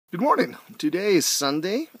Good morning. Today is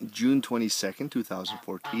Sunday, June 22nd,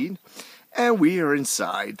 2014, and we are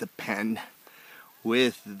inside the pen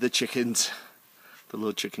with the chickens, the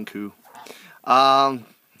little chicken coop.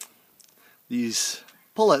 These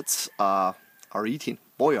pullets are eating.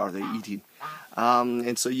 Boy, are they eating.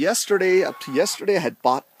 And so up to yesterday, I had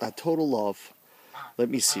bought a total of, let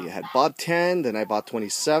me see, I had bought 10, then I bought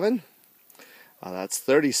 27. That's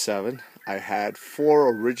 37. I had 4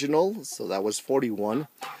 original, so that was 41.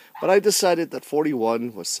 But I decided that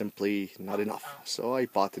 41 was simply not enough. So I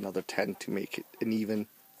bought another 10 to make it an even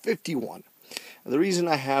 51. And the reason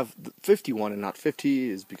I have 51 and not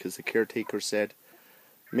 50 is because the caretaker said,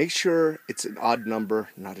 make sure it's an odd number,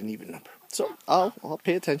 not an even number. So I'll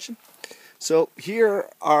pay attention. So here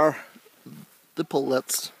are the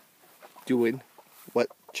pullets doing what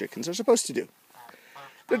chickens are supposed to do.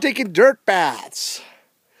 They're taking dirt baths.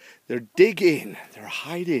 They're digging. They're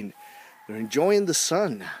hiding. They're enjoying the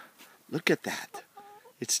sun. Look at that.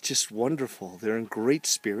 It's just wonderful. They're in great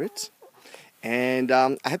spirits. And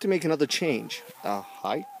I had to make another change.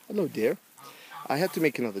 Hi. Hello, dear. I had to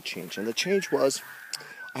make another change. And the change was,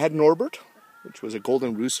 I had Norbert, which was a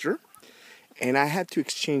golden rooster, and I had to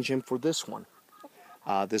exchange him for this one.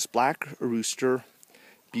 This black rooster,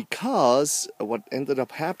 because what ended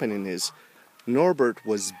up happening is Norbert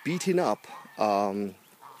was beating up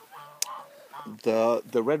the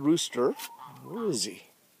red rooster. Where is he?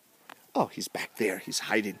 Oh, he's back there. He's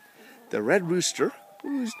hiding. The red rooster,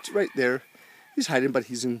 who's right there, he's hiding, but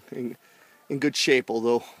he's in good shape,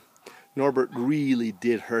 although Norbert really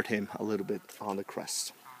did hurt him a little bit on the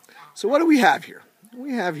crest. So what do we have here?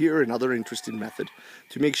 We have here another interesting method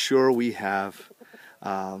to make sure we have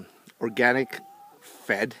organic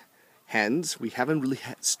fed hens. We haven't really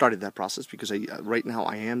started that process because right now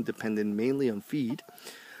I am dependent mainly on feed.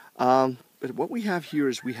 But what we have here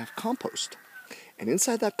is we have compost. And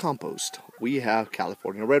inside that compost, we have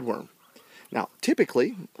California redworm. Now,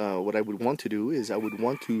 typically, what I would want to do is I would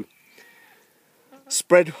want to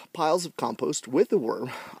spread piles of compost with the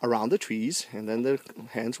worm around the trees, and then the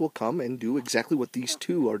hens will come and do exactly what these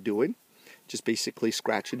two are doing, just basically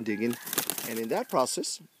scratching, digging. And in that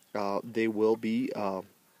process, they will be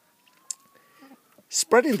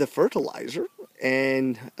spreading the fertilizer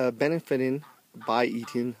and benefiting by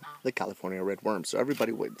eating the California redworm. So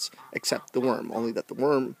everybody wins, except the worm. Only that the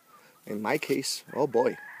worm, in my case, oh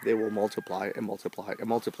boy, they will multiply and multiply and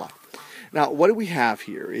multiply. Now, what do we have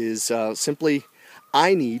here is simply,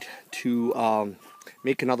 I need to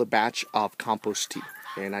make another batch of compost tea.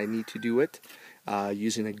 And I need to do it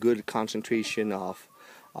using a good concentration of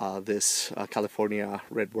this California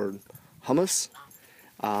redworm humus.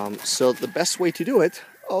 So the best way to do it,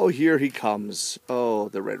 oh, here he comes. Oh,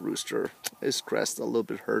 the red rooster. His crest a little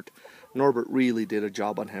bit hurt. Norbert really did a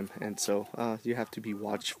job on him, and so you have to be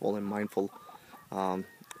watchful and mindful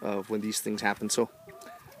of when these things happen. So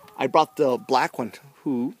I brought the black one,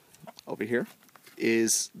 who, over here,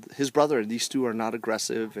 is his brother. These two are not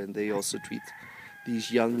aggressive, and they also treat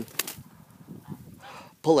these young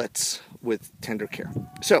pullets with tender care.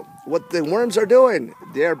 So what the worms are doing,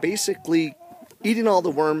 they're basically eating all the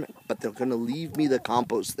worm, but they're going to leave me the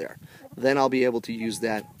compost there. Then I'll be able to use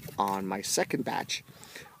that on my second batch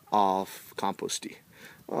of compost tea.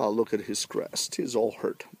 Oh, look at his crest. He's all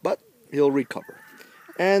hurt, but he'll recover.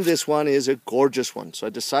 And this one is a gorgeous one, so I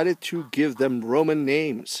decided to give them Roman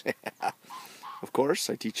names. Of course,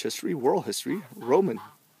 I teach history, world history, Roman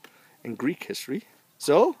and Greek history.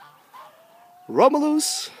 So,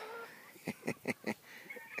 Romulus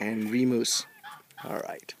and Remus. All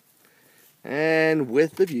right. And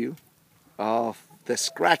with the view of the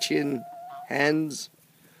scratching hens,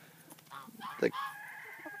 the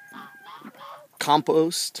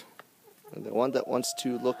compost, and the one that wants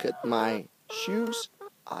to look at my shoes,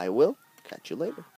 I will catch you later.